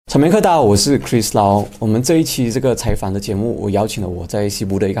草莓客，大家好，我是 Chris Lau。我们这一期这个采访的节目，我邀请了我在西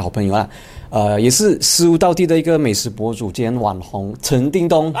部的一个好朋友也是诗巫道地的一个美食博主兼网红陈叮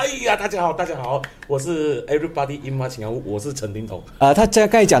咚。哎呀，大家好，我是 Everybody in my 请我是陈叮咚。他刚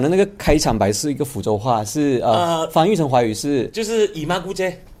才讲的那个开场白是一个福州话，是翻译成华语是就是姨妈姑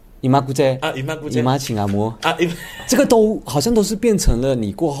姐。姨妈姑姐啊，姨妈姑姐，姨妈请阿嬷啊，这个都好像都是变成了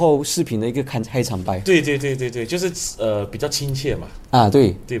你过后视频的一个开场白。对，就是比较亲切嘛。啊，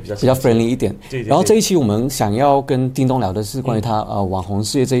对，比较 friendly 一点。对。然后这一期我们想要跟叮咚聊的是关于他网红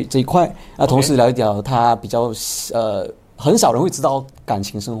事业这一块，同时聊一聊他比较很少人会知道感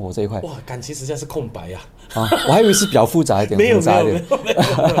情生活这一块。哇，感情实在是空白呀！我还以为是比较复杂一点。没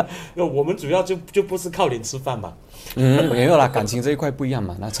有，我们主要就不是靠脸吃饭嘛。没有啦，感情这一块不一样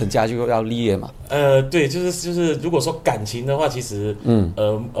嘛，那成家就要立业嘛。对，就是如果说感情的话，其实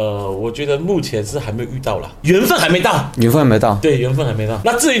我觉得目前是还没有遇到啦，缘分还没到。对，缘分还没到。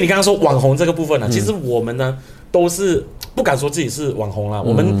那至于你刚刚说网红这个部分呢，其实我们呢都是不敢说自己是网红啦，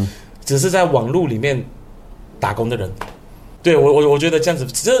我们只是在网络里面打工的人。对，我觉得这样子，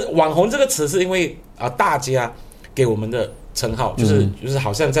其实网红这个词是因为大家给我们的称号，就是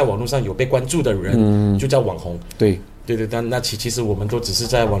好像在网络上有被关注的人，就叫网红。对，但那其实我们都只是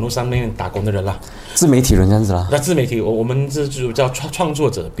在网络上面打工的人啦，自媒体人这样子啦。那自媒体，我们这就叫创作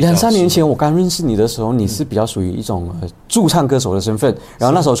者。2-3年前我刚认识你的时候，你是比较属于一种驻唱歌手的身份，然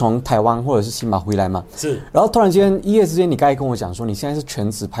后那时候从台湾或者是新马回来嘛。是。然后突然间一夜之间，你刚才跟我讲说你现在是全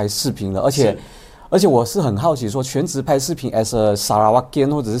职拍视频了，而且我是很好奇说，全职拍视频 as a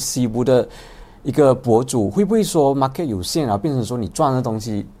Sarawak 或者是西部的一个博主，会不会说 market 有限，然后变成说你赚的东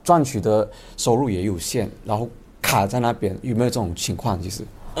西赚取的收入也有限，然后卡在那边，有没有这种情况？其实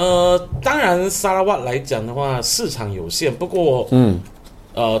当然沙拉瓦来讲的话，市场有限，不过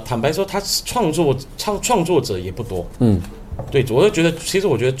坦白说，他创作者也不多。对，我就觉得，其实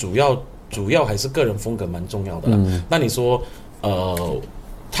我觉得主要还是个人风格蛮重要的啦。那你说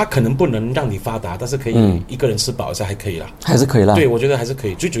他可能不能让你发达，但是可以一个人吃饱一下还可以啦，还是可以啦。对，我觉得还是可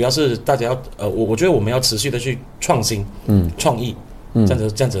以。最主要是大家要我觉得我们要持续的去创新、创意，这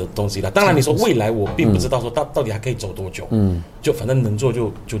样子的东西啦。当然你说未来我并不知道说到底还可以走多久，就反正能做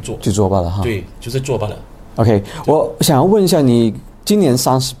就做罢了哈。对，就是做罢了。OK， 我想要问一下，你今年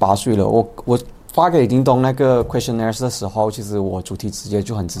38岁了，我发给叮咚那个 questionnaire 的时候，其实我主题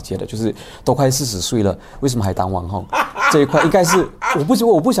就很直接的，就是都快40岁了，为什么还当网红？这一块应该是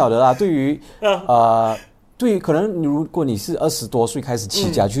我不晓得啦。对于可能如果你是20多岁开始起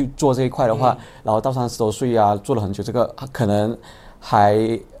家去做这一块的话，然后到30多岁做了很久，这个可能还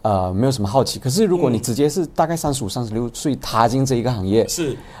没有什么好奇。可是如果你直接是大概35、36岁踏进这一个行业，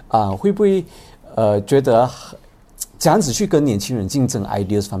是会不会觉得这样子去跟年轻人竞争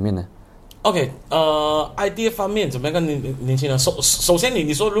ideas 方面呢？idea 方面怎么样跟年轻人？首先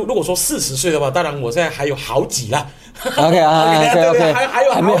你说如果说40岁的话，当然我现在还有好几啦。OK，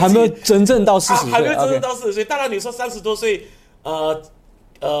 还没有真正到40岁，还没有真正到40岁。当然你说30多岁，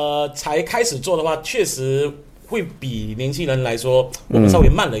才开始做的话，确实会比年轻人来说，我们稍微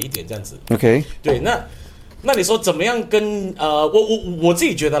慢了一点这样子。OK， 对，那你说怎么样跟我自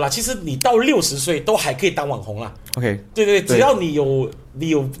己觉得啦，其实你到60岁都还可以当网红啦。OK， 对，只要你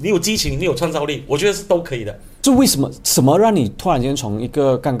有激情，你有创造力，我觉得是都可以的。就为什么让你突然间从一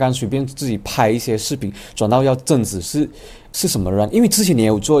个刚刚随便自己拍一些视频，转到要正职是什么让？因为之前你也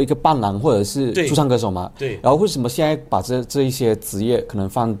有做一个伴郎或者是驻唱歌手嘛，对。然后为什么现在把这一些职业可能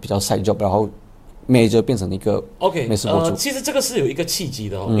放比较 side job， 然后major 变成一个美食博主？其实这个是有一个契机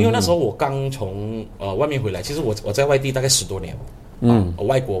的因为那时候我刚从外面回来，其实我在外地大概10多年。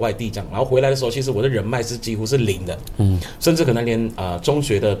外国外地这样，然后回来的时候，其实我的人脉是几乎是零的，甚至可能连中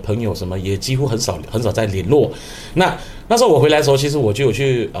学的朋友什么也几乎很少在联络。那时候我回来的时候，其实我就有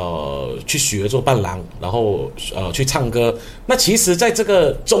去学做伴郎，然后去唱歌。那其实在这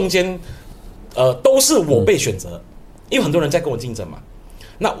个中间，都是我被选择，因为很多人在跟我竞争嘛。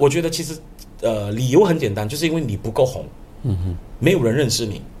那我觉得其实理由很简单，就是因为你不够红，没有人认识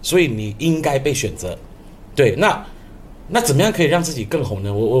你，所以你应该被选择。对，那怎么样可以让自己更红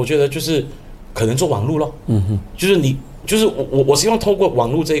呢？我觉得就是可能做网络咯，就是我希望透过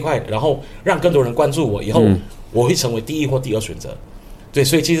网络这一块，然后让更多人关注我，以后我会成为第一或第二选择。对，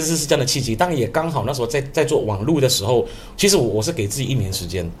所以其实是这样的契机。当然也刚好那时候在做网络的时候，其实我是给自己1年时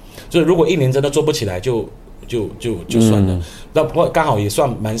间，所以如果1年真的做不起来就算了。那不过刚好也算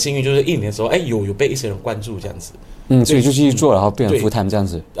蛮幸运，就是1年的时候，有被一些人关注这样子。所以就继续做，然后变成 full time 这样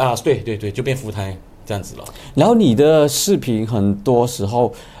子。对，就变full time。这样子了。然后你的视频很多时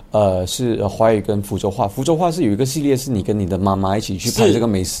候，是华语跟福州话。福州话是有一个系列，是你跟你的妈妈一起去拍这个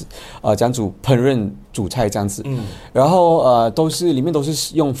美食，这样烹饪煮菜这样子。然后里面都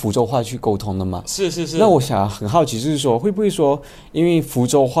是用福州话去沟通的嘛。是。那我想很好奇，就是说会不会说，因为福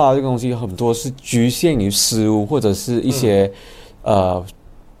州话这个东西很多是局限于食物或者是一些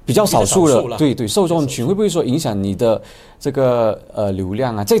比较少数的，对受众群，会不会说影响你的这个流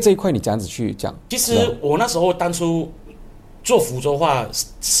量啊？在这一块你这样子去讲。其实我那时候当初做福州话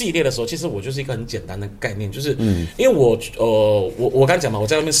系列的时候，其实我就是一个很简单的概念，就是因为我刚讲嘛，我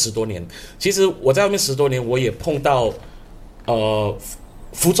在外面10多年，其实我在外面10多年，我也碰到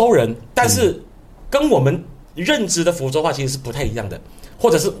福州人，但是跟我们认知的福州话其实是不太一样的，或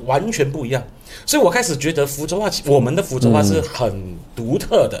者是完全不一样，所以我开始觉得福州话，我们的福州话是很独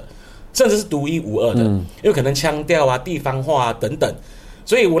特的，甚至是独一无二的，因为可能腔调啊、地方话啊等等，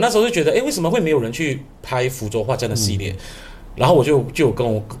所以我那时候就觉得，为什么会没有人去拍福州话这样的系列？然后我就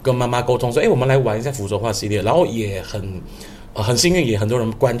跟妈妈沟通说，我们来玩一下福州话系列，然后也很幸运，也很多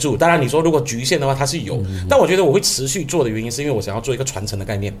人关注。当然，你说如果局限的话，它是有，但我觉得我会持续做的原因，是因为我想要做一个传承的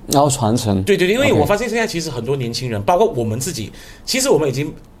概念。然后传承，对，因为我发现现在其实很多年轻人，包括我们自己，其实我们已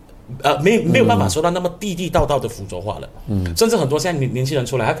经没有办法说到那么地道的福州话了。甚至很多现在年轻人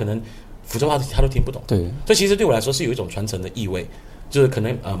出来，他可能福州话他都听不懂。对，所以其实对我来说是有一种传承的意味。就是可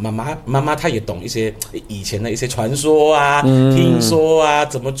能妈妈她也懂一些以前的一些传说啊、听说啊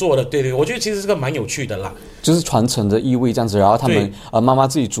怎么做的，对，我觉得其实是个蛮有趣的啦，就是传承的意味这样子。然后他们妈妈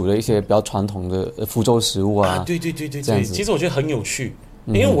自己煮的一些比较传统的福州食物啊，对，这样子。其实我觉得很有趣，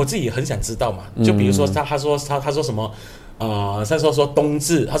因为我自己也很想知道嘛。就比如说他说什么他说冬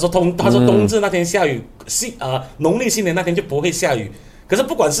至，他说冬至那天下雨，农历新年那天就不会下雨。可是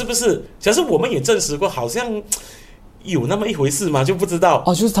不管是不是，假设我们也证实过，好像有那么一回事吗？就不知道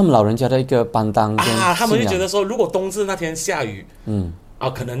就是他们老人家的一个担当他们就觉得说，如果冬至那天下雨，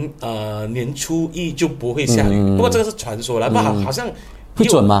可能年初一就不会下雨。不过这个是传说了，好像会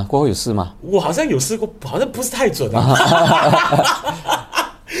准吗？过后有试吗？我好像有试过，好像不是太准啊。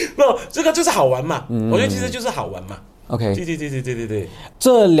不，这个就是好玩嘛。我觉得其实就是好玩嘛。OK， 对。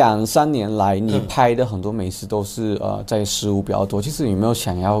这2-3年来，你拍的很多美食都是在食物比较多。其实有没有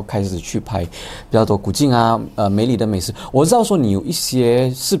想要开始去拍比较多古晋啊、梅里的美食？我知道说你有一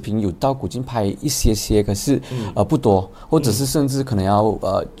些视频有到古晋拍一些，可是不多，或者是甚至可能要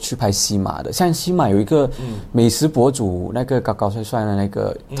去拍西马的。像西马有一个美食博主，那个高高帅帅的那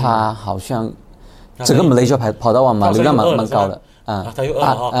个，他好像整个马来西亚跑到嘛，流量蛮高的他又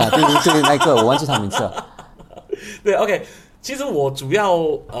饿对，那个我忘记他名字了。对 ，OK， 其实我主要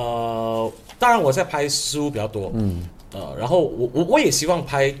当然我在拍食物比较多，然后我也希望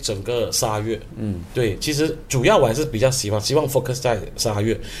拍整个沙月，对，其实主要我还是比较希望 focus 在沙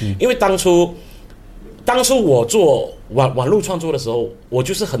月，因为当初我做网络创作的时候，我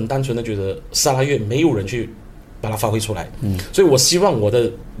就是很单纯的觉得沙月没有人去把它发挥出来，所以我希望我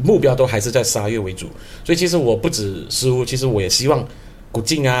的目标都还是在沙月为主，所以其实我不止食物，其实我也希望古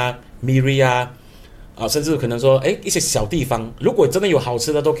晋啊、Miri 啊。甚至可能说，一些小地方，如果真的有好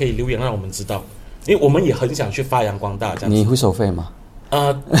吃的，都可以留言让我们知道，因为我们也很想去发扬光大。这样子，你会收费吗？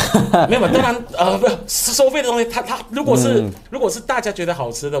没有，当然，不收费的东西，它如果是大家觉得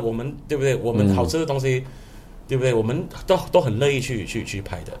好吃的，我们对不对？我们好吃的东西，对不对？我们都很乐意去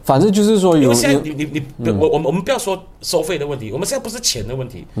拍的。反正就是说，因为现在我们不要说收费的问题，我们现在不是钱的问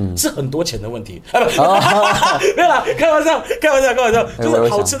题，是很多钱的问题。没有啦，开玩笑，就是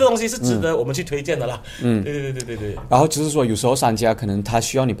好吃的东西是值得我们去推荐的啦。对。然后就是说，有时候商家可能他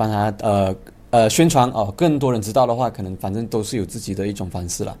需要你帮他宣传更多人知道的话，可能反正都是有自己的一种方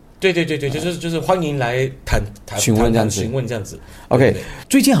式啦。对，就是欢迎来询问这样子。OK，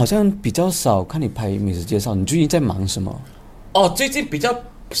 最近好像比较少看你拍美食介绍，你最近在忙什么？最近比较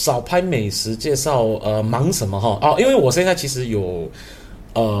少拍美食介绍，忙什么哈？因为我现在其实有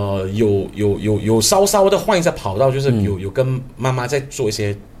稍稍的换一下跑道，就是有跟妈妈在做一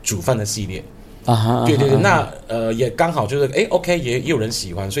些煮饭的系列。对，那也刚好就是OK 也有人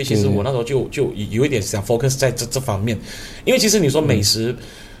喜欢，所以其实我那时候就有一点想 focus 在这方面，因为其实你说美食。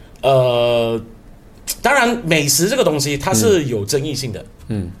当然，美食这个东西它是有争议性的。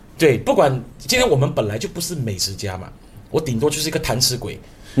对，不管今天我们本来就不是美食家嘛，我顶多就是一个贪吃鬼。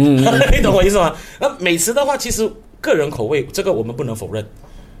你懂我意思吗？那美食的话，其实个人口味这个我们不能否认。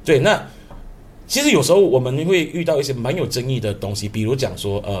对，那其实有时候我们会遇到一些蛮有争议的东西，比如讲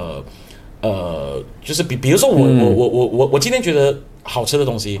说就是比如说我今天觉得好吃的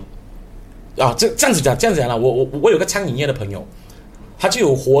东西这样子讲了，我有个餐饮业的朋友。他就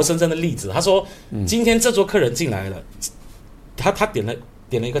有活生生的例子，他说，今天这桌客人进来了，他点了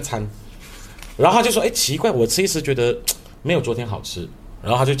一个餐，然后他就说，奇怪，我吃一吃觉得没有昨天好吃，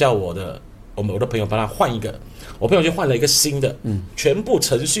然后他就叫我的朋友帮他换一个，我朋友就换了一个新的，全部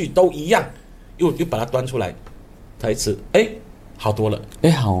程序都一样，又把它端出来，他一吃，好多了，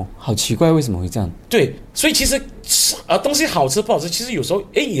好奇怪，为什么会这样？对，所以其实东西好吃不好吃，其实有时候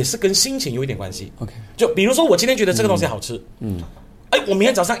也是跟心情有一点关系。OK， 就比如说我今天觉得这个东西好吃，我明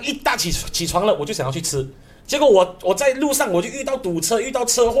天早上一大起床了，我就想要去吃，结果我在路上我就遇到堵车，遇到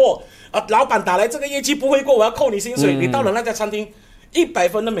车祸老板打来这个业绩不会过，我要扣你薪水。你到了那家餐厅，100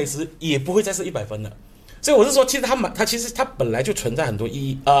分的美食也不会再是100分了。所以我是说，其实它本来就存在很多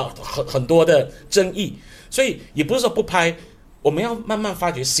很多的争议，所以也不是说不拍。我们要慢慢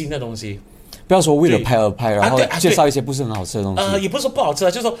发掘新的东西，不要说为了拍而拍，然后介绍一些不是很好吃的东西。也不是说不好吃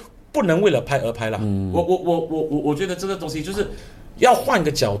就是说不能为了拍而拍啦。我觉得这个东西就是要换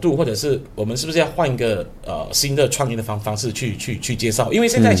个角度，或者是我们是不是要换一个新的创意的方式去介绍？因为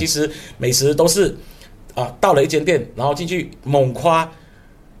现在其实美食都是到了一间店，然后进去猛夸，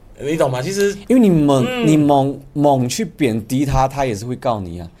你懂吗？其实因为你猛去贬低他也是会告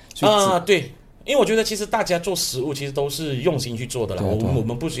你啊。对。因为我觉得其实大家做食物其实都是用心去做的啦，我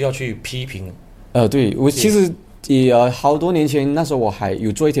们不需要去批评。对，我其实也好多年前，那时候我还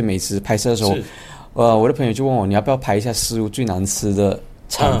有做一天美食拍摄的时候，我的朋友就问我，你要不要拍一下食物最难吃的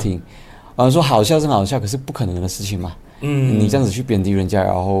餐厅？说好笑是好笑，可是不可能的事情嘛。你这样子去贬低人家，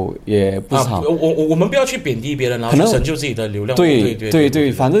然后也不是好。我们不要去贬低别人，然后去成就自己的流量。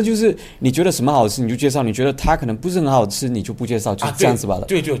对，反正就是你觉得什么好吃你就介绍，你觉得它可能不是很好吃你就不介绍，就这样子吧了。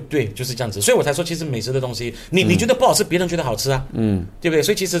对，就是这样子。所以我才说，其实美食的东西，你觉得不好吃，别人觉得好吃啊，对不对？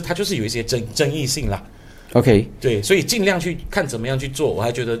所以其实它就是有一些争议性啦。OK， 对，所以尽量去看怎么样去做，我还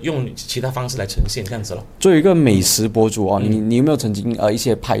觉得用其他方式来呈现这样子咯。作为一个美食博主你有没有曾经一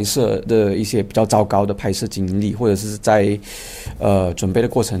些拍摄的一些比较糟糕的拍摄经历，或者是在准备的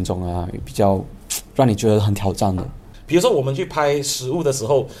过程中比较让你觉得很挑战的？比如说我们去拍食物的时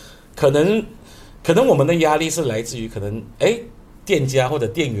候，可能我们的压力是来自于可能店家或者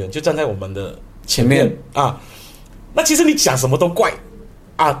店员就站在我们的前面那其实你讲什么都怪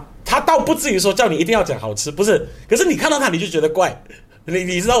他倒不至于说叫你一定要讲好吃，不是，可是你看到他你就觉得怪，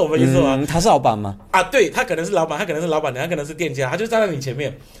你知道我们意思吗？他是老板吗？对，他可能是老板，他可能是老板娘，他可能是店家，他就站在你前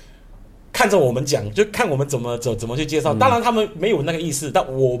面看着我们讲，就看我们怎么去介绍。当然他们没有那个意思，但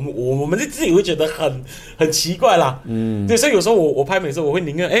我们自己会觉得很奇怪啦。对，所以有时候我拍美食，我会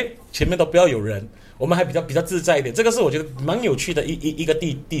宁愿前面都不要有人，我们还比较自在一点，这个是我觉得蛮有趣的一个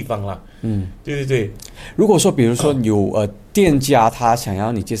地方啦。对。如果说比如说有店家他想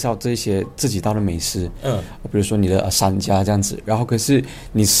要你介绍这些自己道的美食，比如说你的商家这样子，然后可是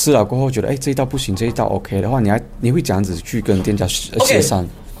你吃了过后觉得这一道不行，这一道 OK 的话，你会这样子去跟店家协商？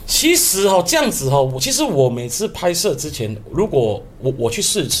其实这样子其实我每次拍摄之前，如果我去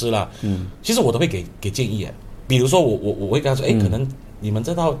试吃啦，其实我都会给建议比如说我会跟他说，可能你们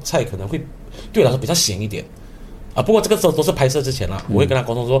这道菜可能会对我来说比较咸一点不过这个时候都是拍摄之前啦，我会跟他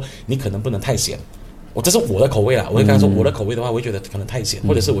沟通说，你可能不能太咸。这是我的口味啦，我会跟他说我的口味的话，我会觉得可能太咸，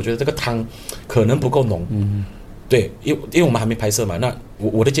或者是我觉得这个汤可能不够浓。对，因为我们还没拍摄嘛，那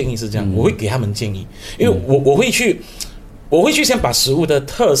我的建议是这样，我会给他们建议，因为我会去先把食物的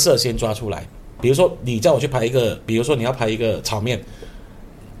特色先抓出来。比如说你叫我去拍一个，比如说你要拍一个炒面，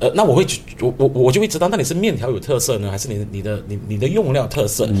那我就会知道，那你是面条有特色呢，还是你的用料特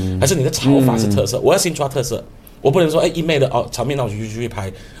色，还是你的炒法是特色？我要先抓特色。我不能说一昧的炒面，那我就去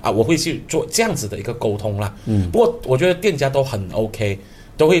拍我会去做这样子的一个沟通啦。不过我觉得店家都很 OK，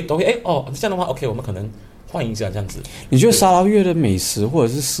 都会这样的话 OK， 我们可能换一下这样子。你觉得沙捞越的美食或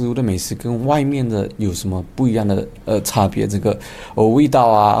者是食物的美食跟外面的有什么不一样的差别？这个味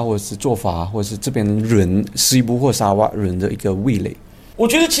道或者是做法或者是这边人西部或沙瓦人的一个味蕾？我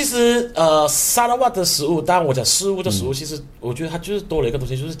觉得其实沙拉瓦的食物，当然我讲食物的食物，其实我觉得它就是多了一个东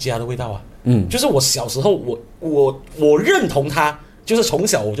西，就是家的味道就是我小时候我认同它，就是从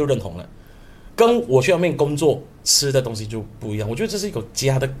小我就认同了，跟我去外面工作吃的东西就不一样。我觉得这是一个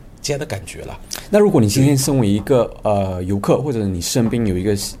家的感觉啦。那如果你今天身为一个游客，或者你身边有一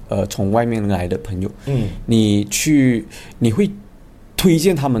个从外面来的朋友，你会推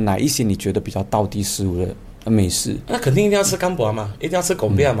荐他们哪一些你觉得比较道地食物的美食？那肯定一定要吃干粿嘛，一定要吃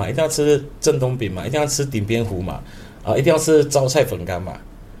拱边嘛，一定要吃正东饼嘛，一定要吃顶边糊嘛，一定要吃招菜粉干嘛。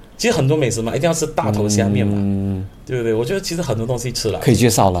其实很多美食嘛，一定要吃大头虾面嘛，对不对？我觉得其实很多东西吃了可以介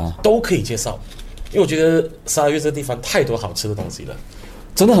绍了，都可以介绍，因为我觉得沙拉越这个地方太多好吃的东西了，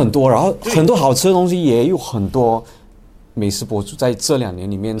真的很多。然后很多好吃的东西也有很多美食博主在这2年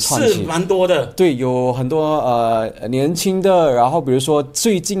里面串起，是蛮多的。对，有很多年轻的，然后比如说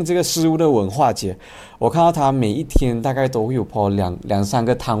最近这个食物的文化节，我看到他每一天大概都会有跑2-3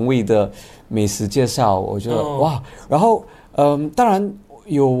个摊位的美食介绍，我觉得哇。然后当然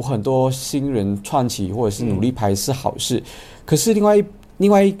有很多新人串起或者是努力拍是好事，可是另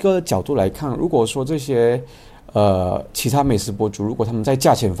外一个角度来看，如果说这些其他美食博主，如果他们在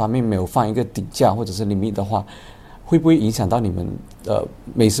价钱方面没有放一个底价或者是 limit 的话，会不会影响到你们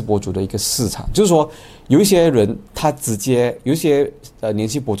美食博主的一个市场？就是说，有一些人他直接，有一些年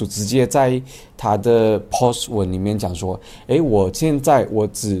轻博主直接在他的 post 文里面讲说，我现在我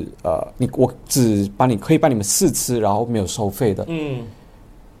只可以帮你们试吃，然后没有收费的，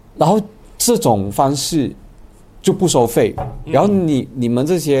然后这种方式就不收费，然后你们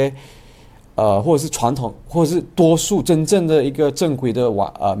这些或者是传统，或者是多数真正的一个正规的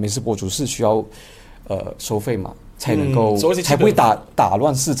美食博主是需要收费嘛？才能够才不会打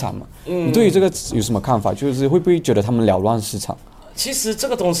乱市场嘛。你对于这个有什么看法？就是会不会觉得他们扰乱市场？其实这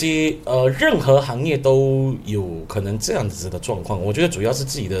个东西，任何行业都有可能这样子的状况。我觉得主要是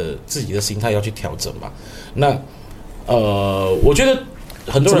自己的心态要去调整嘛。那我觉得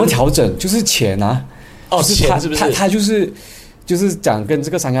很多人怎么调整？就是钱啊，钱是不是？他就是讲跟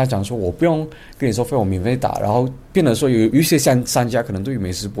这个商家讲说，我不用跟你收费，我免费打，然后变得说有一些商家可能对于美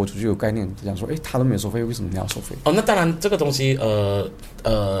食博主就有概念，讲说，他都没有收费，为什么你要收费？那当然这个东西，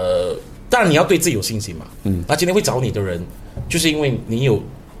当然你要对自己有信心嘛。那今天会找你的人，就是因为你有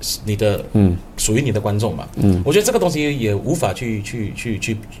你的属于你的观众嘛。我觉得这个东西也无法去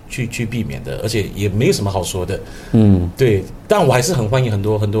避免的，而且也没有什么好说的。对，但我还是很欢迎很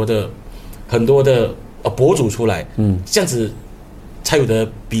多的博主出来，这样子才有的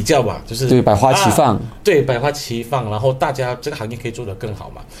比较吧，就是对百花齐放，对百花齐放，然后大家这个行业可以做得更好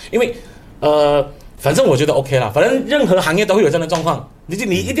嘛。因为反正我觉得 OK 啦，反正任何行业都会有这样的状况，你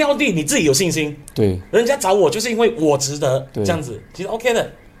一定要对你自己有信心。对，人家找我就是因为我值得，这样子其实 OK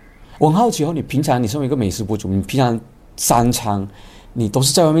的。我很好奇你平常你身为一个美食博主，你平常3餐你都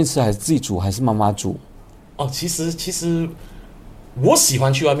是在外面吃，还是自己煮，还是妈妈煮？其实我喜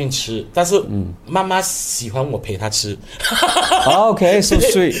欢去外面吃，但是妈妈喜欢我陪她吃。OK，so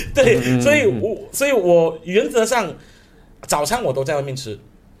sweet。对，所以我原则上早餐我都在外面吃，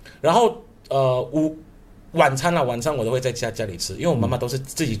然后晚餐我都会在家里吃，因为我妈妈都是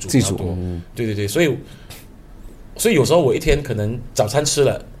自己煮比较多。对，所以有时候我一天可能早餐吃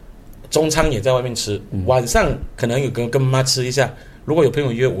了，中餐也在外面吃，晚上可能有跟妈妈吃一下。如果有朋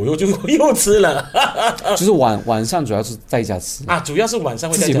友约我，又吃了。就是晚上主要是在家吃啊，主要是晚上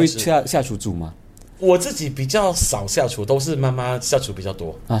会在家吃。自己会下厨煮吗？我自己比较少下厨，都是妈妈下厨比较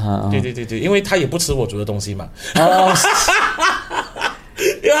多。对，因为她也不吃我煮的东西嘛。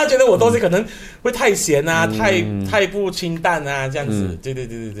因为她觉得我东西可能会太咸啊，太不清淡啊，这样子。对，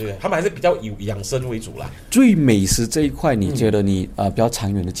他们还是比较以养生为主啦。对美食这一块，你觉得你比较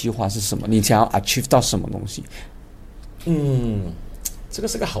长远的计划是什么？你想要 achieve 到什么东西？这个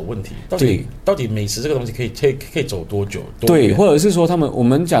是个好问题。到底美食这个东西可以走多久？对，或者是说我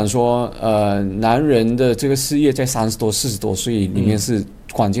们讲说，男人的这个事业在30多、40多岁里面是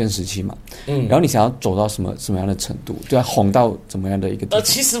关键时期嘛。然后你想要走到什么样的程度？对啊，红到怎么样的一个地方？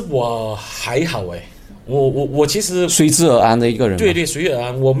其实我还好我其实随之而安的一个人。对，随之而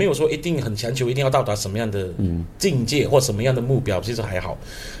安，我没有说一定很强求，一定要到达什么样的境界或什么样的目标，其实还好。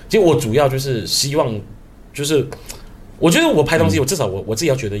其实我主要就是希望，就是我觉得我拍东西，至少我自己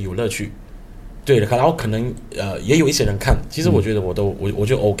要觉得有乐趣，对的。然后可能也有一些人看，其实我觉得我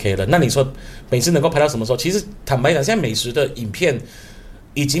就 OK 了。那你说美食能够拍到什么时候？其实坦白讲，现在美食的影片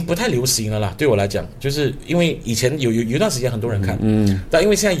已经不太流行了啦。对我来讲，就是因为以前有一段时间很多人看，但因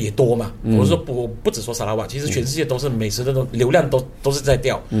为现在也多嘛。我说我不只说沙拉瓦，其实全世界都是美食的流量都是在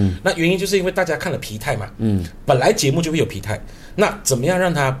掉。那原因就是因为大家看了疲态嘛。本来节目就会有疲态，那怎么样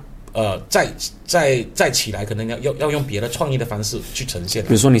让它再起来，可能要用别的创意的方式去呈现。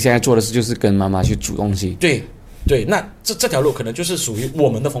比如说你现在做的是就是跟妈妈去煮东西。对，那这条路可能就是属于我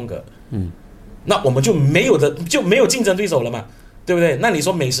们的风格。那我们就没有竞争对手了嘛，对不对？那你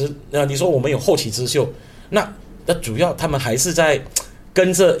说美食，你说我们有后起之秀，那主要他们还是在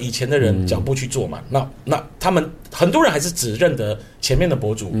跟着以前的人脚步去做嘛。那他们很多人还是只认得前面的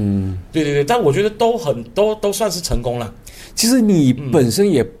博主。对，但我觉得都算是成功了。其实你本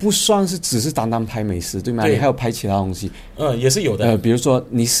身也不算是只是单单拍美食，对吗？你还有拍其他东西。也是有的。比如说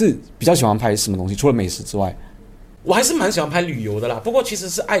你是比较喜欢拍什么东西？除了美食之外，我还是蛮喜欢拍旅游的啦。不过其实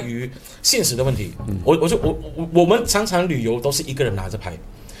是碍于现实的问题。我们常常旅游都是一个人拿着拍。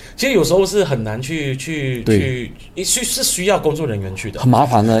其实有时候是很难是需要工作人员去的，很麻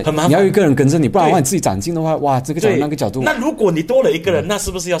烦的，你要一个人跟着你，不然的话你自己长进的话，哇，这个角度那个角度。那如果你多了一个人，那是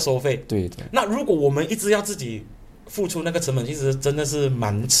不是要收费？对。那如果我们一直要自己付出那个成本，其实真的是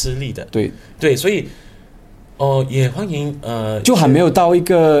蛮吃力的。对，所以也欢迎就还没有到一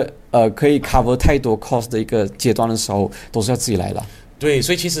个可以 cover 太多 cost 的一个阶段的时候，都是要自己来的。对，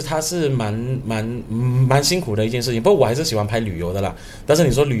所以其实它是蛮辛苦的一件事情。不过我还是喜欢拍旅游的啦。但是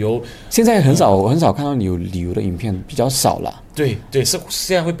你说旅游，现在很少看到你有旅游的影片，比较少啦。对，是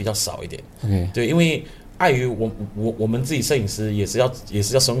现在会比较少一点。OK， 对，因为碍于我们自己摄影师也是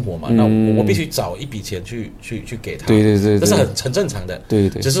要生活嘛，那我必须找一笔钱去给他。对，这是很正常的。对，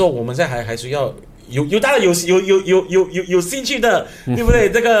只是说我们现在还需要有当然有兴趣的，对不对？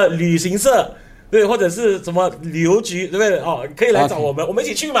这个旅行社。对，或者是什么旅游局，对不对？哦，可以来找我们，我们一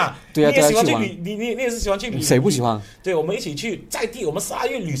起去嘛。对啊，你也喜欢去你也是喜欢去旅行，谁不喜欢？对，我们一起去在地，我们12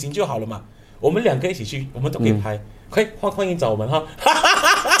月旅行就好了嘛。我们2个一起去，我们都可以拍，可以欢迎找我们哈。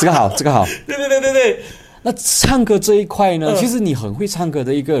这个好。对。那唱歌这一块呢？其实你很会唱歌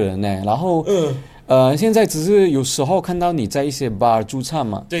的一个人呢。然后现在只是有时候看到你在一些 bar 驻唱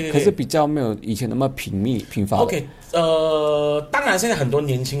嘛，对，可是比较没有以前那么频繁。OK， 当然现在很多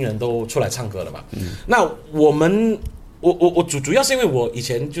年轻人都出来唱歌了嘛。那我主要是因为我以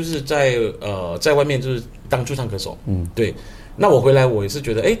前就是在外面就是当驻唱歌手，对。那我回来我也是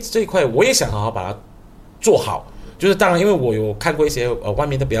觉得，这一块我也想好好把它做好。就是当然，因为我有看过一些外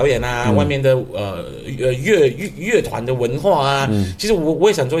面的表演啊，外面的乐团的文化啊，其实我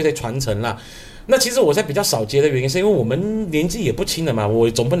也想做一些传承啦。那其实我在比较少接的原因，是因为我们年纪也不轻了嘛，我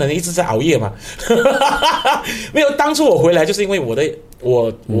总不能一直在熬夜嘛。没有，当初我回来就是因为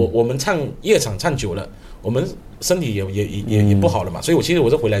我们唱夜场唱久了，我们身体也不好了嘛，所以我其实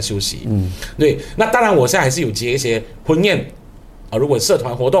是回来休息。对，那当然我现在还是有接一些婚宴。如果社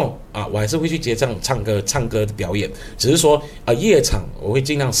团活动啊，我还是会去接这样唱歌的表演，只是说夜场我会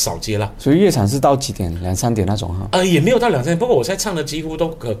尽量少接啦。所以夜场是到几点？2、3点那种哈？也没有到2、3点，不过我现在唱的几乎都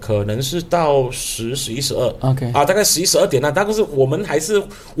可能是到10、11、12。OK， 大概11、12点但是我们还是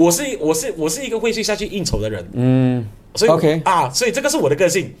我是一个会去下去应酬的人。所以 OK 所以这个是我的个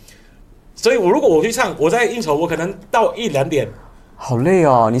性。所以如果我去唱，我在应酬，我可能到1、2点。好累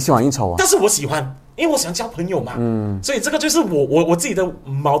哦，你喜欢应酬啊？但是我喜欢。因为我想交朋友嘛，所以这个就是我自己的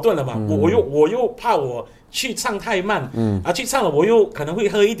矛盾了嘛。我又怕我去唱太慢，去唱了我又可能会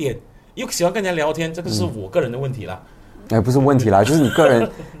喝一点，又喜欢跟人家聊天，这个是我个人的问题啦。不是问题啦，就是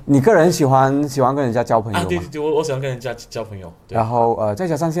你个人喜欢跟人家交朋友嘛。对，我喜欢跟人家交朋友。然后再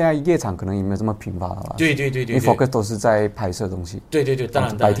加上现在夜场可能也没有这么频繁了啦。对，你 focus 都是在拍摄东西。对，当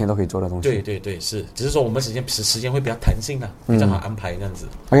然白天都可以做的东西。对，是，只是说我们时间会比较弹性啦，比较好安排这样子。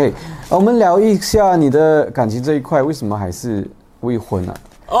OK， 我们聊一下你的感情这一块，为什么还是未婚啊？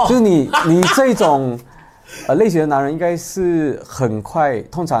就是你这种类型的男人，应该是很快，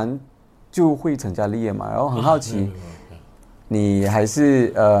通常就会成家立业嘛。然后很好奇。你还是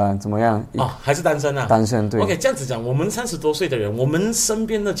怎么样？还是单身啊？单身，对。OK， 这样子讲，我们30多岁的人，我们身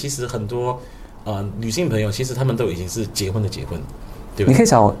边的其实很多女性朋友，其实他们都已经是结婚，对不对？你可以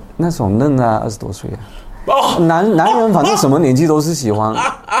找那种嫩啊，20多岁啊。男人反正什么年纪都是喜欢。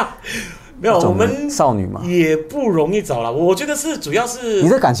没有，我们少女嘛，也不容易找啦。我觉得是主要是你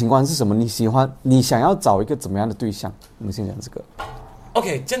的感情观是什么？你想要找一个怎么样的对象？我们先讲这个。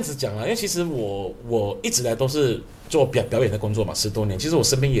OK， 这样子讲啊，因为其实我一直来都是做表演的工作嘛，10多年。其实我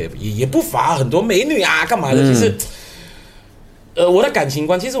身边也不乏很多美女啊，干嘛的？其实，我的感情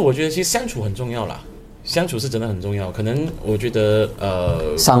观，其实我觉得其实相处很重要啦，相处是真的很重要。可能我觉得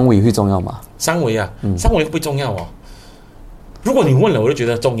三围会重要吗？三围会不会重要哦？如果你问了，我就觉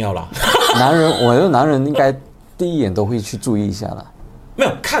得重要啦。我觉得男人应该第一眼都会去注意一下啦。没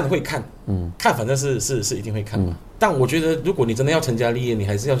有看会看，看反正是一定会看嘛。但我觉得，如果你真的要成家立业，你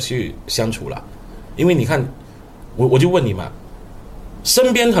还是要去相处啦。因为你看，我就问你嘛，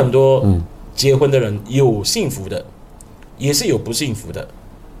身边很多结婚的人，有幸福的，也是有不幸福的。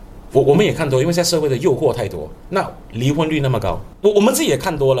我们也看多，因为现在社会的诱惑太多，那离婚率那么高，我们自己也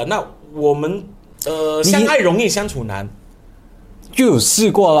看多了。那我们相爱容易相处难。就有试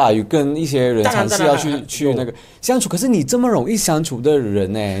过啦，有跟一些人尝试要去那个相处，可是你这么容易相处的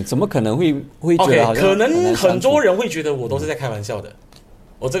人呢，怎么可能会觉得好像可能很多人会觉得我都是在开玩笑的，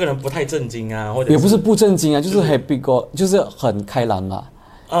我这个人不太正经啊，或者也不是不正经啊，就是 happy go， 就是很开朗嘛，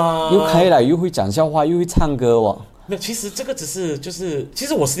又开朗又会讲笑话又会唱歌哦。没有，其实这个只是其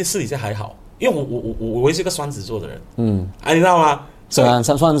实我私底下还好，因为我也是个双子座的人，你知道吗？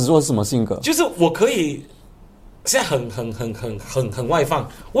双子座是什么性格？就是我可以。现在很外放，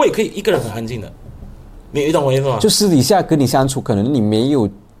我也可以一个人很安静的，你懂我意思吗？就私底下跟你相处，可能你没有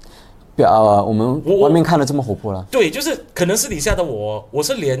我们外面看的这么活泼了。对，就是可能私底下的我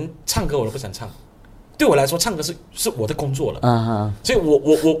是连唱歌我都不想唱，对我来说唱歌是我的工作了。所以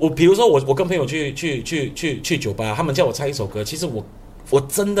我比如说我跟朋友去酒吧，他们叫我唱一首歌，其实我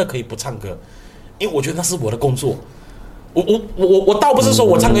真的可以不唱歌，因为我觉得那是我的工作。我倒不是说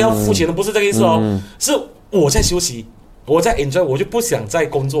我唱歌要付钱的，不是这个意思哦，是。我在休息，我在 enjoy， 我就不想再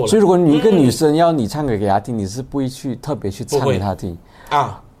工作了。所以如果你一个女生要你唱歌给她听，你是不会去特别去唱给她听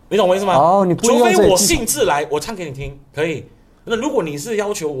啊？你懂我意思吗？哦，你不会用这除非我兴致来，我唱给你听，可以。那如果你是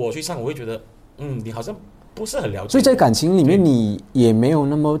要求我去唱，我会觉得，你好像不是很了解。所以在感情里面，你也没有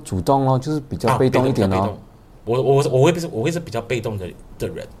那么主动哦，就是比较被动一点哦。我会是比较被动的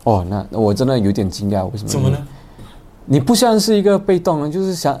人。哦，那我真的有点惊讶，为什么？怎么呢？你不像是一个被动的，就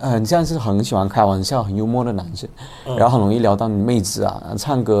是很像是很喜欢开玩笑、很幽默的男生，然后很容易聊到你妹子啊、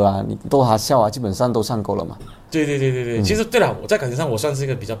唱歌啊，你逗她笑啊，基本上都上钩了嘛。对，其实对了，我在感情上我算是一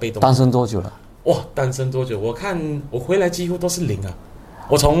个比较被动的。单身多久了？哇，单身多久？我看我回来几乎都是0啊。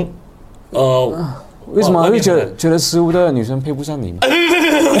我从为什么会觉得15的女生配不上你吗？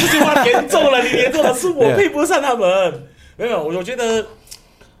这句话严重了，你严重了，是我配不上他们。没有，我觉得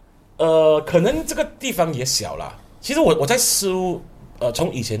可能这个地方也小啦。其实我在事务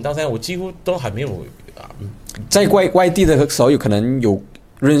从以前到现在，我几乎都还没有在外地的时候有可能有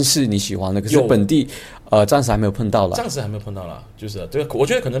认识你喜欢的，可是本地暂时还没有碰到了。暂时还没有碰到啦，就是对，我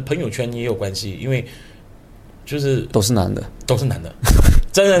觉得可能朋友圈也有关系，因为就是都是男的，真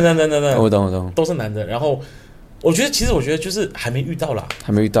的，我懂，都是男的。然后我觉得就是还没遇到啦，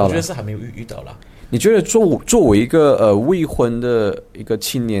我觉得是还没有遇到啦。你觉得作为一个未婚的一个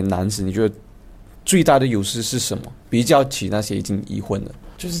青年男子，你觉得最大的优势是什么？比较起那些已经已婚的，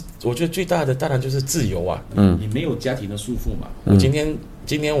就是我觉得最大的当然就是自由啊，你没有家庭的束缚嘛。我今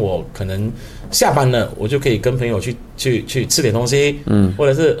天我可能下班了，我就可以跟朋友去吃点东西，或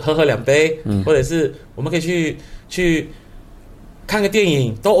者是喝2杯，或者是我们可以去看个电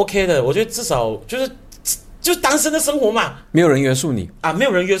影，都 OK 的。我觉得至少就是单身的生活嘛，没有人约束你啊，没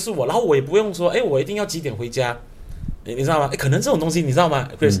有人约束我，然后我也不用说，我一定要几点回家，你知道吗？可能这种东西你知道吗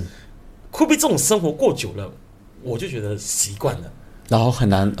 ，Chris？会不会这种生活过久了，我就觉得习惯了，然后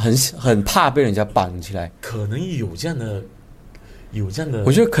很怕被人家绑起来。可能有这样的，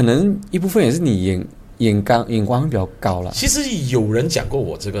我觉得可能一部分也是你眼光会比较高啦。其实有人讲过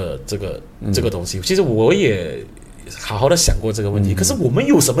我这个东西，其实我也好好的想过这个问题。可是我们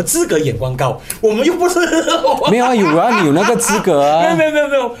有什么资格眼光高？我们又不是没有啊，有啊，你有那个资格啊。没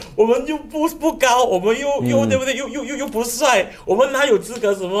有，我们又不高，我们又对不对？又不帅，我们哪有资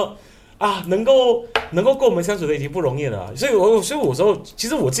格什么？啊，能够跟我们相处的已经不容易了，所以我有时候其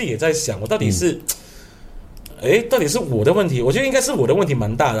实我自己也在想，我到底是，到底是我的问题？我觉得应该是我的问题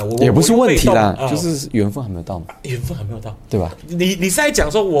蛮大的。也不是问题啦，就是缘分还没有到嘛。缘分还没有到，对吧？你是在讲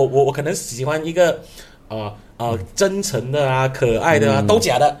说我可能喜欢一个真诚的啊，可爱的啊，都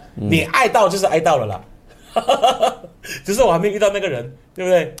假的。你爱到就是爱到了啦，只是我还没遇到那个人，对不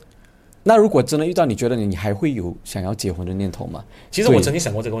对？那如果真的遇到，你觉得你还会有想要结婚的念头吗？其实我曾经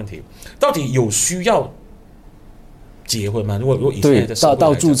想过这个问题，到底有需要结婚吗？如果以现在的社会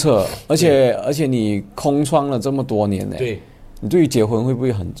到注册，而且你空窗了这么多年呢，对，你对于结婚会不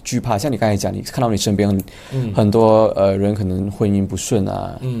会很惧怕？像你刚才讲，你看到你身边很多人可能婚姻不顺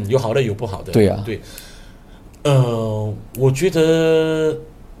啊，有好的有不好的，对啊，对，我觉得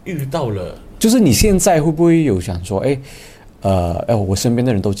遇到了，就是你现在会不会有想说，我身边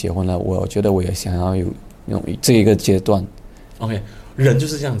的人都结婚了，我觉得我也想要有这一个阶段。OK， 人就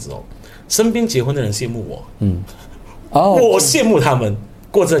是这样子哦，身边结婚的人羡慕我，我羡慕他们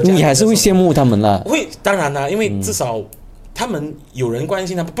过着，你还是会羡慕他们啦？会，当然啦，因为至少他们有人关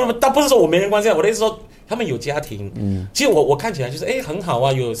心他们，不是说我没人关心，我的意思说他们有家庭。其实我看起来就是很好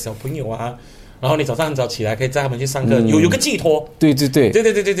啊，有小朋友啊。然后你早上很早起来，可以载他们去上课，有个寄托。对，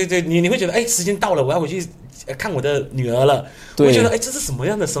你会觉得时间到了，我要回去看我的女儿了。我会觉得这是什么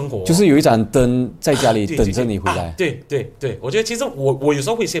样的生活？就是有一盏灯在家里等着你回来。对，我觉得其实我有时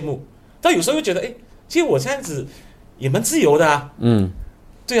候会羡慕，但有时候又觉得其实我这样子也蛮自由的啊。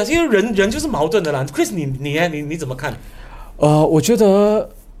对啊，因为人就是矛盾的啦。Chris， 你怎么看？我觉得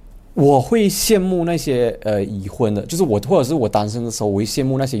我会羡慕那些已婚的，就是或者是我单身的时候，我会羡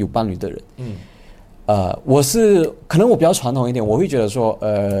慕那些有伴侣的人。可能我比较传统一点，我会觉得说，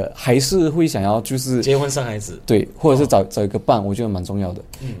还是会想要就是结婚生孩子，对，或者是找一个伴，我觉得蛮重要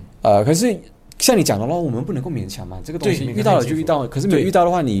的。可是像你讲的话，我们不能够勉强嘛，这个东西遇到了就遇到了，可是没有遇到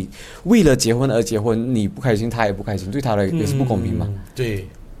的话，你为了结婚而结婚，你不开心，他也不开心，对他的也是不公平嘛。对。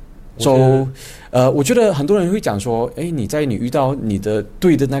我觉得很多人会讲说，你遇到你的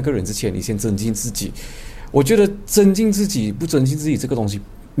对的那个人之前，你先增进自己。我觉得增进自己不增进自己这个东西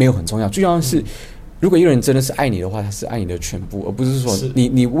没有很重要，最重要是，如果一个人真的是爱你的话，他是爱你的全部，而不是说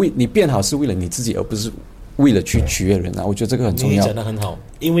你变好是为了你自己，而不是为了去取悦人啊。我觉得这个很重要。你讲得很好，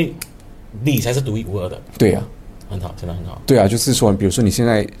因为你才是独一无二的。对啊，很好，真的很好。对啊，就是说，比如说你现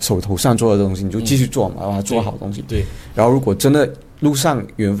在手头上做的东西，你就继续做嘛，把它做好东西。对。然后如果真的路上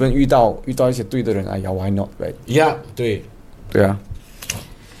缘分遇到一些对的人，哎呀 ，Why not？ right？ Yeah， 对啊。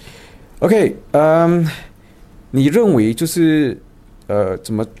OK， 你认为就是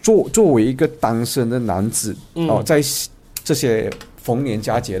怎么作为一个单身的男子在这些逢年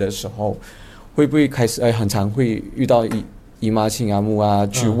佳节的时候，会不会开始很常会遇到姨妈亲阿母啊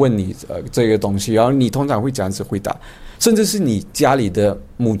去问你这个东西，然后你通常会这样子回答，甚至是你家里的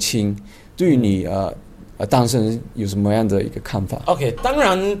母亲对于你单身有什么样的一个看法 ？OK， 当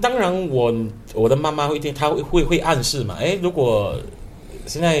然我的妈妈她会暗示嘛，如果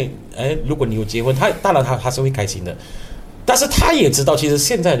现在如果你有结婚，当然她是会开心的。但是他也知道，其实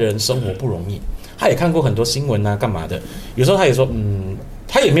现在的人生活不容易。他也看过很多新闻啊，干嘛的？有时候他也说，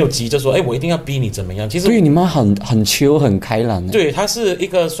他也没有急着说，我一定要逼你怎么样。其实对你妈很chill很开朗。对，他是一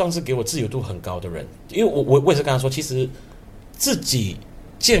个算是给我自由度很高的人。因为我也是跟他说，其实自己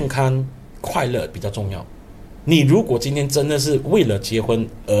健康快乐比较重要。你如果今天真的是为了结婚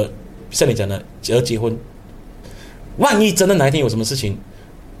而像你讲的而结婚，万一真的哪一天有什么事情，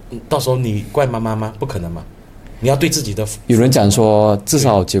到时候你怪妈妈吗？不可能嘛。你要对自己的有人讲说至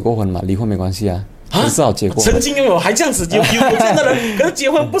少结过婚嘛，离婚没关系啊，至少结过婚。曾经拥有还这样子有这样的人，可是结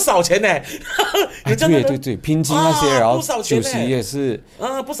婚不少钱呢。有这样的人对，聘金那些，然后酒席也是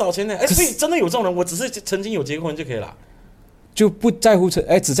不少钱呢。所以真的有这种人，我只是曾经有结过婚就可以了。就不在乎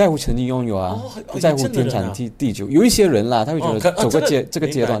只在乎曾经拥有啊，不在乎天长地久。有一些人啦，他会觉得走过这个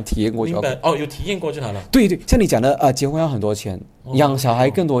阶段体验过就好。有体验过就好了。对，像你讲的结婚要很多钱，养小孩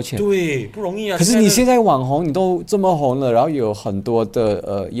更多钱，对，不容易啊。可是你现在网红，你都这么红了，然后有很多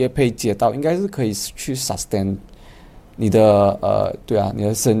的业配接到，应该是可以去 sustain 你的你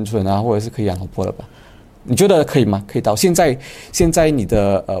的生存啊，或者是可以养老婆了吧？你觉得可以吗？可以到现在你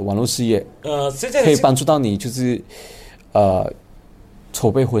的网络事业现在可以帮助到你，就是筹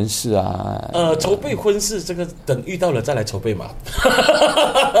备婚事啊，筹备婚事这个等遇到了再来筹备嘛，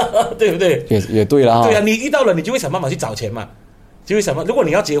对不对？也对啦。对啊，你遇到了，你就会想办法去找钱嘛，就会想办法。如果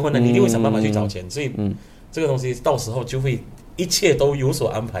你要结婚了，你一定会想办法去找钱，所以这个东西到时候就会一切都有所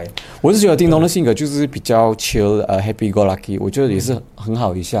安排。我是觉得叮咚的性格就是比较 chill， happy go lucky， 我觉得也是很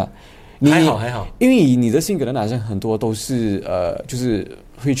好一下。还好，因为以你的性格的男生很多都是就是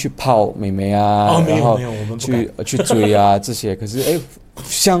会去泡美眉啊，然后我们去追啊这些。可是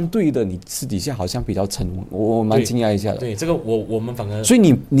相对的，你私底下好像比较沉稳，我蛮惊讶一下的。对，这个我们反而，所以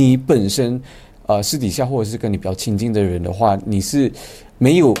你本身私底下或者是跟你比较亲近的人的话，你是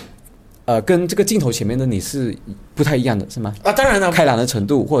没有跟这个镜头前面的你是不太一样的，是吗？当然了，开朗的程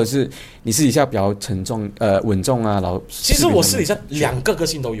度，或者是你私底下比较沉重稳重啊，然后其实我私底下两个个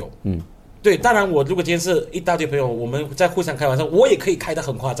性都有，对，当然我如果今天是一大堆朋友，我们在互相开玩笑，我也可以开得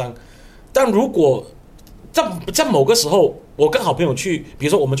很夸张。但如果在某个时候，我跟好朋友去，比如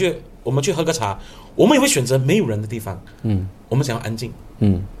说我们去喝个茶，我们也会选择没有人的地方，我们想要安静，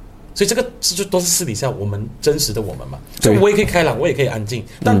所以这个就都是私底下我们真实的我们嘛。所以我也可以开朗，我也可以安静，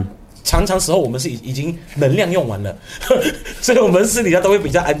但常常时候我们是已经能量用完了，所以我们私底下都会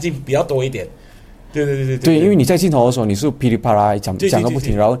比较安静，比较多一点。对，因为你在镜头的时候你是噼里啪啦讲个不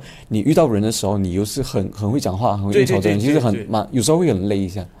停，然后你遇到人的时候你又是很会讲话很会应酬的人，其实有时候会很累一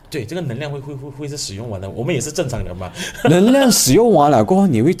下。对，这个能量会是使用完了，我们也是正常人嘛。能量使用完了过后，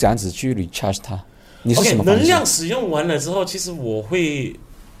你会怎样子去 recharge 它？你是什么方式？能量使用完了之后，其实我会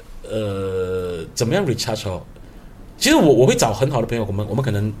怎么样 recharge 哦？其实我会找很好的朋友，我们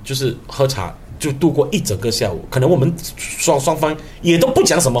可能就是喝茶就度过一整个下午，可能我们双方也都不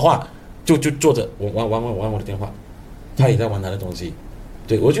讲什么话。就坐着，我玩我的电话，他也在玩他的东西。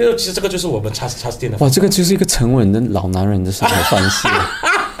对，我觉得其实这个就是我们插电的。哇，这个就是一个沉稳的老男人的生活方式，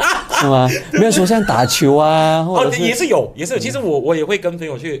是吗？没有说像打球啊，或者是也是有。其实我也会跟朋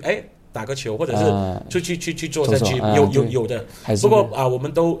友去打个球，或者是去做在 gym，有的。不过我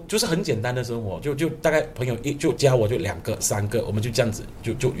们都就是很简单的生活，就大概朋友就加我就2个3个，我们就这样子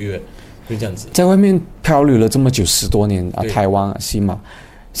就约，就这样子。在外面漂流了这么久10多年啊，台湾西马。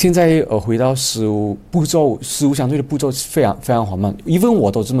现在回到食物相对的步骤非常非常缓慢，even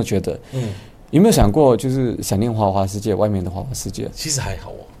我都这么觉得。有没有想过就是想念花花世界，外面的花花世界？其实还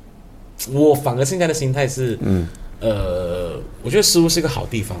好我反而现在的心态是，我觉得食物是一个好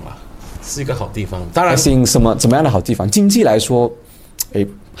地方啦，是一个好地方。当然，怎么样的好地方？经济来说，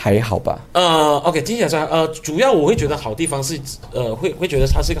还好吧。OK， 经济来说，主要我会觉得好地方是，会觉得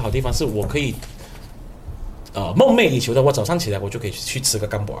它是一个好地方，是我可以。梦寐以求的，我早上起来我就可以去吃个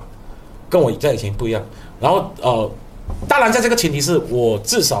干巴，跟我在以前不一样。然后当然在这个前提是我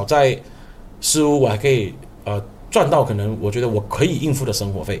至少在食物我还可以赚到可能我觉得我可以应付的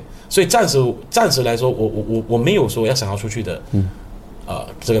生活费，所以暂时来说，我没有说想要出去的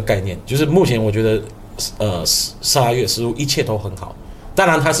这个概念，就是目前我觉得12月15一切都很好，当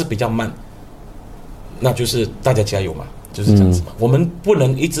然它是比较慢，那就是大家加油嘛，就是这样子嘛。我们不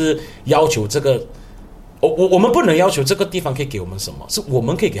能一直要求这个，我们不能要求这个地方可以给我们什么，是我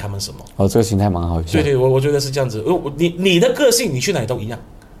们可以给他们什么。这个心态蛮好。对，我觉得是这样子。你的个性，你去哪里都一样。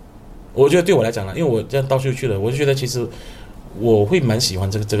我觉得对我来讲呢，因为我这样到处去了，我就觉得其实我会蛮喜欢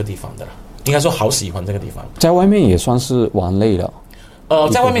这个地方的啦。应该说好喜欢这个地方。在外面也算是玩累了。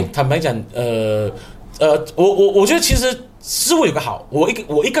在外面坦白讲，我觉得其实事物有个好，我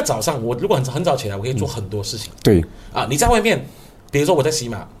一个早上，我如果很早起来，我可以做很多事情。对啊，你在外面，比如说我在西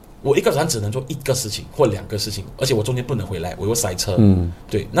马，我一个早上只能做一个事情或2个事情，而且我中间不能回来，我又塞车。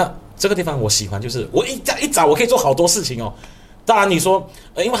对，那这个地方我喜欢，就是我一早我可以做好多事情哦。当然你说，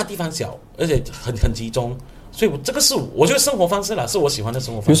因为它地方小，而且很集中。所以这个是我觉得生活方式啦，是我喜欢的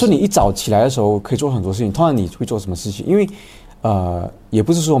生活方式。比如说你一早起来的时候可以做很多事情，通常你会做什么事情？因为也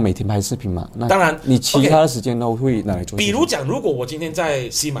不是说每天拍视频嘛，那当然你其他的时间都会拿来做。比如讲，如果我今天在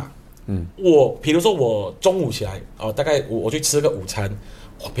西马，比如说我中午起来大概我去吃个午餐，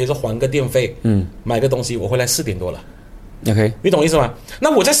比如说还个电费，买个东西，我回来4点多了。OK， 你懂意思吗？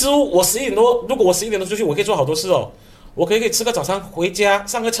那我在我11点多，如果我11点多出去，我可以做好多事哦。我可以吃个早餐，回家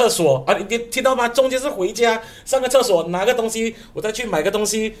上个厕所啊！你听到吗？中间是回家上个厕所，拿个东西，我再去买个东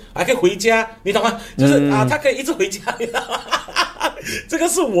西，还可以回家，你懂吗？就是他可以一直回家，这个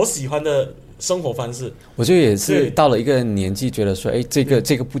是我喜欢的生活方式。我觉得也是到了一个年纪，觉得说，这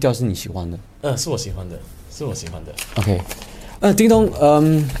个步调是你喜欢的。是我喜欢的，是我喜欢的。OK，叮咚，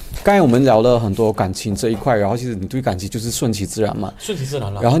刚才我们聊了很多感情这一块，然后其实你对感情就是顺其自然嘛，顺其自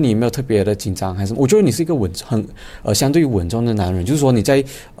然了。然后你没有特别的紧张还是什么？我觉得你是一个相对于稳重的男人，就是说你在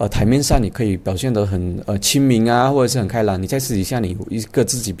台面上你可以表现得很亲民啊，或者是很开朗，你在私底下你有一个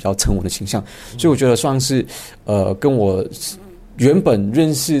自己比较沉稳的形象，所以我觉得算是跟我原本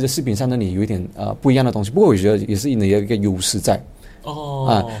认识的视频上的你有一点不一样的东西。不过我觉得也是你的一个优势在。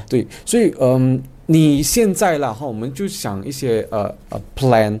对，所以你现在啦哈，我们就想一些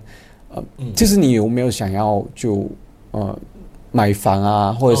plan，就是你有没有想要就买房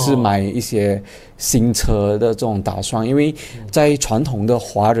啊，或者是买一些新车的这种打算？因为在传统的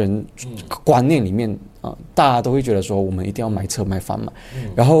华人观念里面大家都会觉得说我们一定要买车买房嘛。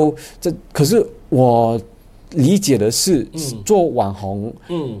然后可是我理解的是，做网红，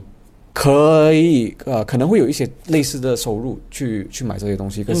可以可能会有一些类似的收入去买这些东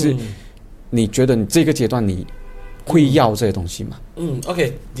西，可是你觉得你这个阶段你会要这些东西吗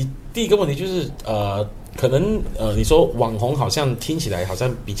？OK， 你第一个问题就是可能你说网红好像听起来好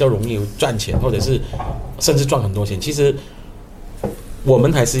像比较容易赚钱，或者是甚至赚很多钱。其实我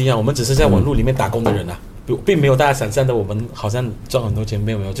们还是一样，我们只是在网络里面打工的人啊，并没有大家想象的我们好像赚很多钱，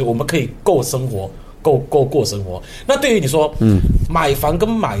没有，就我们可以够生活。过生活。那对于你说，买房跟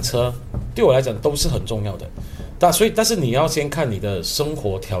买车，对我来讲都是很重要的。但是你要先看你的生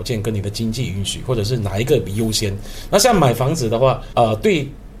活条件跟你的经济允许，或者是哪一个比优先。那像买房子的话，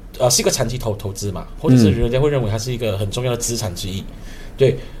是一个长期投资嘛，或者是人家会认为它是一个很重要的资产之一。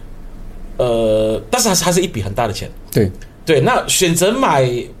对，但是它是一笔很大的钱。对，那选择买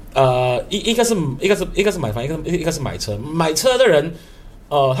一个是买房，一个是买车。买车的人。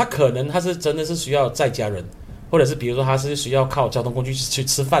他可能他是真的是需要载家人，或者是比如说他是需要靠交通工具去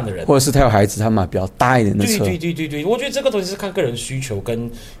吃饭的人，或者是他有孩子，他买比较大一点的车。对，我觉得这个东西是看个人需求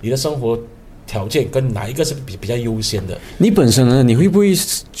跟你的生活条件跟哪一个是比较优先的。你本身呢，你会不会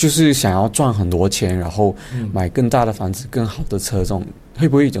就是想要赚很多钱，然后买更大的房子、更好的车这种？会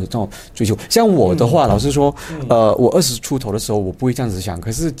不会有这种追求？像我的话，老实说，我20出头的时候，我不会这样子想。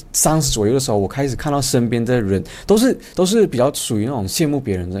可是30左右的时候，我开始看到身边的人都是比较属于那种羡慕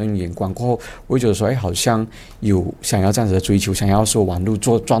别人的那种眼光，过后我会觉得说，好像有想要这样子的追求，想要说网路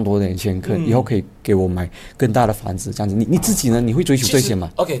赚多点钱，以后可以给我买更大的房子这样子。你自己呢？你会追求这些吗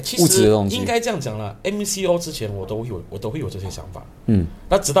？OK， 其实物质的东西应该这样讲啦。MCO 之前我都会有这些想法。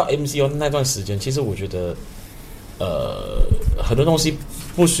那直到 MCO 那段时间，其实我觉得。很多东西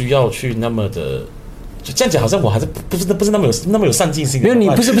不需要去那么的，就这样讲，好像我还是不是那么有上进心。没有，你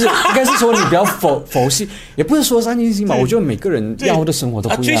不是，应该是说你比较佛系，也不是说上进心嘛。我觉得每个人要的生活都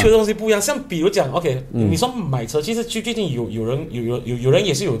不一样，追求的东西不一样。像比如讲 ，OK，你说买车，其实最近有人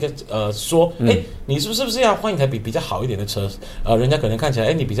也是有一个说，你是不是要换一台比较好一点的车？人家可能看起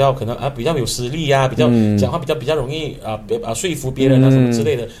来，你比较可能比较有实力啊，比较讲话比较容易说服别人啊什么之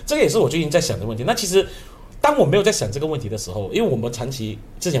类的。这个也是我最近在想的问题。那其实。当我没有在想这个问题的时候，因为我们长期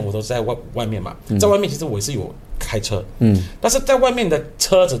之前我都在外面嘛，在外面其实我也是有开车，但是在外面的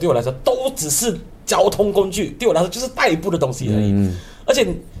车子对我来说都只是交通工具，对我来说就是代步的东西而已。而且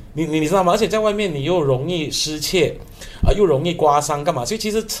你知道吗？而且在外面你又容易失窃又容易刮伤干嘛？所以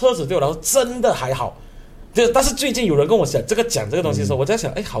其实车子对我来说真的还好。但是最近有人跟我讲这个东西的时候，我在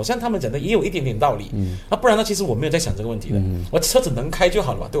想，好像他们讲的也有一点点道理。不然呢，其实我没有在想这个问题的。我车子能开就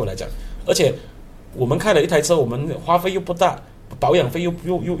好了吧，对我来讲。而且我们开了一台车，我们花费又不大，保养费又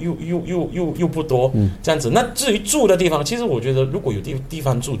不多，这样子。那至于住的地方，其实我觉得如果有地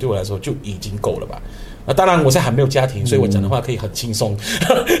方住，对我来说就已经够了吧。当然，我现在还没有家庭，所以我讲的话可以很轻松。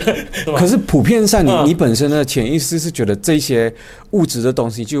可是普遍上你本身的潜意识是觉得这些物质的东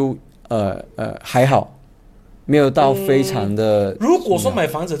西就还好，没有到非常的。如果说买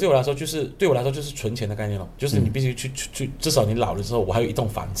房子对我来说就是存钱的概念了，就是你必须去，至少你老了之后，我还有一栋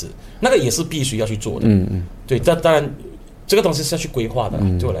房子，那个也是必须要去做的。对，当然这个东西是要去规划的，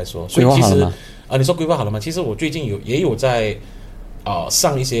对我来说。所以其实你说规划好了吗？其实我最近也有在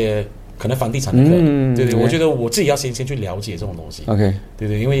上一些。可能房地产的课，对，我觉得我自己要先去了解这种东西。OK，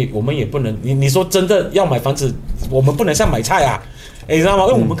 对，因为我们也不能，你说真的要买房子，我们不能像买菜啊，你知道吗？因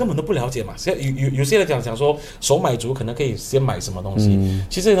为我们根本都不了解嘛。有些人讲说首买族可能可以先买什么东西，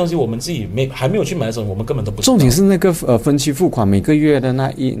其实这些东西我们自己还没有去买的时候，我们根本都不知道。重点是那个分期付款，每个月的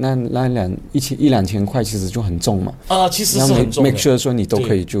那一两千块，其实就很重嘛。其实是很重的。make sure 说你都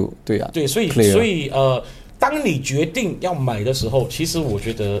可以就对啊。对，所以当你决定要买的时候，其实我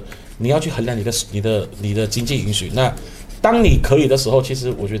觉得你要去衡量你的经济允许。那当你可以的时候，其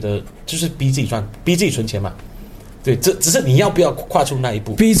实我觉得就是逼自己存钱嘛。对，这只是你要不要跨出那一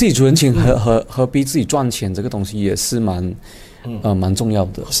步。逼自己存钱和逼自己赚钱这个东西也是蛮重要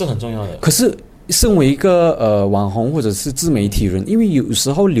的，是很重要的。可是身为一个网红或者是自媒体人，因为有时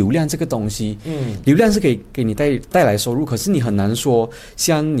候流量这个东西，流量是给你带来收入，可是你很难说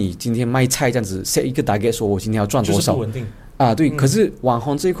像你今天卖菜这样子 set 一个 target 说我今天要赚多少，就是不稳定对。可是网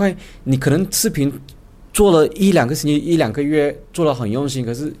红这一块，你可能视频做了1-2个星期、1-2个月，做了很用心，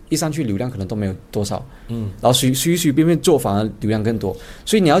可是一上去流量可能都没有多少，然后随便做反而流量更多，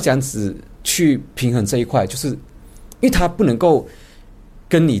所以你要这样子去平衡这一块，就是因为它不能够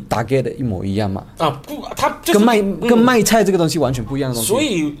跟你打给的一模一样嘛？不，它就是跟卖菜这个东西完全不一样的东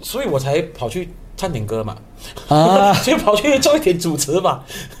西。所以我才跑去唱点歌嘛，就跑去做一点主持嘛。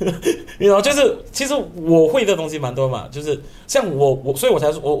然后就是其实我会的东西蛮多嘛，就是像所以我才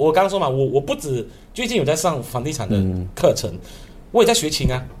我刚刚说嘛，我不止最近有在上房地产的课程，我也在学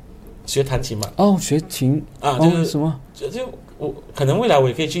琴啊，学弹琴嘛。学琴就是什么？就我可能未来我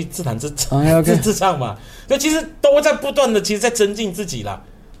也可以去自弹自唱嘛。那其实都在不断的，其实在增进自己啦。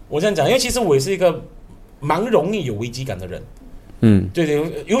我这样讲，因为其实我也是一个蛮容易有危机感的人。对，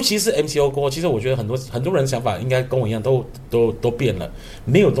尤其是 MCO 过后，其实我觉得很多人想法应该跟我一样，都变了。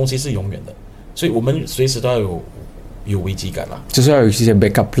没有东西是永远的，所以我们随时都要有危机感啦，就是要有一些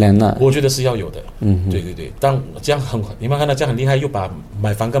backup plan 啦。我觉得是要有的。对。但这样你们看到这样很厉害，又把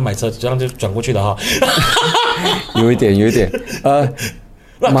买房跟买车这样就转过去了哈。有一点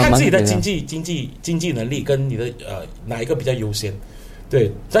看自己的经济能力跟你的哪一个比较优先。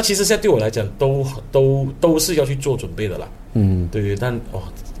对，但其实现在对我来讲都是要去做准备的啦。对，但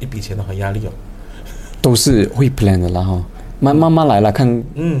一笔钱都很压力哦。都是会 plan 的啦哈，慢慢来啦，看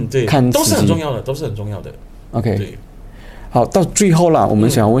对，看都是很重要的。OK，对。好，到最后啦，我们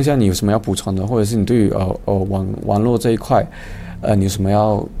想问一下你有什么要补充的，或者是你对于网络这一块，你有什么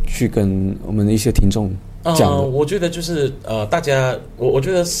要去跟我们的一些听众讲的？我觉得就是大家，我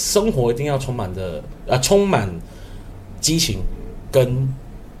觉得生活一定要充满激情跟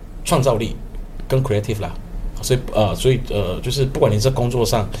创造力跟 creative 啦。所以就是不管你在工作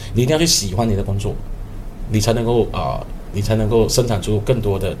上，你一定要去喜欢你的工作，你才能够生产出更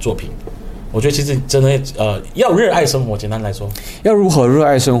多的作品。我觉得其实真的要热爱生活，简单来说，要如何热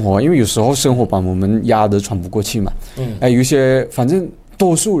爱生活？因为有时候生活把我们压得喘不过气嘛。有一些反正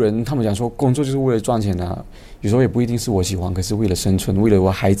多数人他们讲说工作就是为了赚钱啊，有时候也不一定是我喜欢，可是为了生存，为了我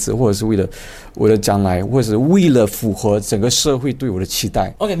孩子，或者是为了我的将来，或者是为了符合整个社会对我的期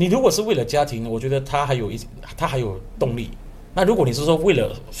待。OK， 你如果是为了家庭，我觉得他还有动力。那如果你是说为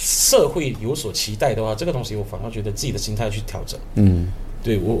了社会有所期待的话，这个东西我反而觉得自己的心态去调整。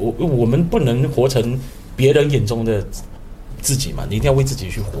对，我们不能活成别人眼中的自己嘛，你一定要为自己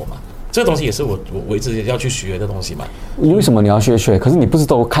去活嘛。这个东西也是我一直要去学的东西嘛。为什么你要学？可是你不是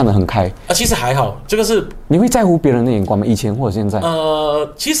都看得很开其实还好，这个是你会在乎别人的眼光吗？以前或者现在？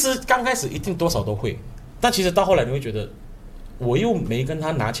其实刚开始一定多少都会，但其实到后来你会觉得，我又没跟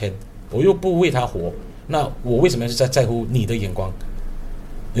他拿钱，我又不为他活，那我为什么要去在乎你的眼光？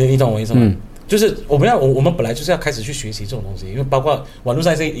你懂我意思吗？就是我们本来就是要开始去学习这种东西，因为包括网络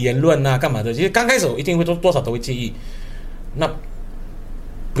上一些言论啊，干嘛的，其实刚开始我一定会多少都会介意。那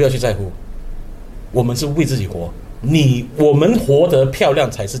不要去在乎，我们是为自己活，我们活得漂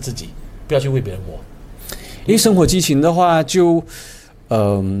亮才是自己，不要去为别人活。因为生活激情的话就，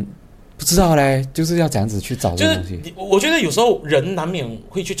不知道嘞，就是要这样子去找这个东西。我觉得有时候人难免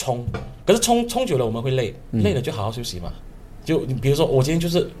会去冲，可是冲久了我们会累，累了就好好休息嘛。就比如说我今天就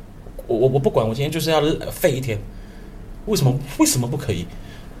是我不管，我今天就是要废一天，为什么不可以？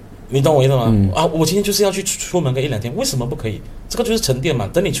你懂我意思吗？我今天就是要去出门个1-2天，为什么不可以？这个就是沉淀嘛。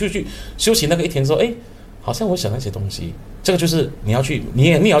等你出去休息那个1天之后，好像我想那些东西，这个就是你要去，你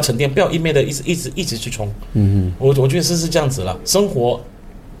也要沉淀，不要一昧的一直去冲。我觉得是这样子啦，生活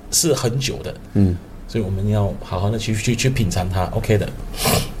是很久的，所以我们要好好的去品尝它 ，OK 的。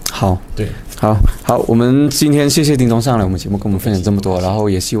好，对，好，我们今天谢谢叮咚上来我们节目跟我们分享这么多，然后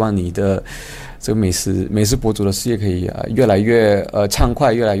也希望你的这个美食博主的事业可以越来越畅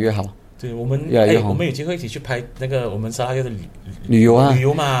快，越来越好。对，我们我们有机会一起去拍那个我们沙拉的旅游啊，旅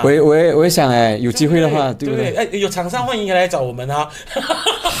游嘛。我也想有机会的话，对不对？有厂商欢迎来找我们啊。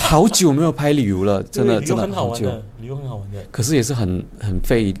好久没有拍旅游了，真的旅游很好玩的，旅游很好玩的。可是也是很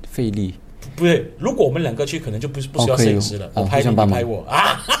费力。不对，如果我们2个去，可能就不需要摄影师了，我拍你拍我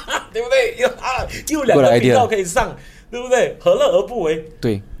啊，对不对？又2个频道可以上，对不对？何乐而不为？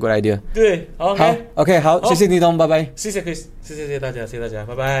对 ，good idea。对 ，OK，好，谢谢叮咚，拜拜。谢谢大家，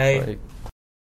拜拜。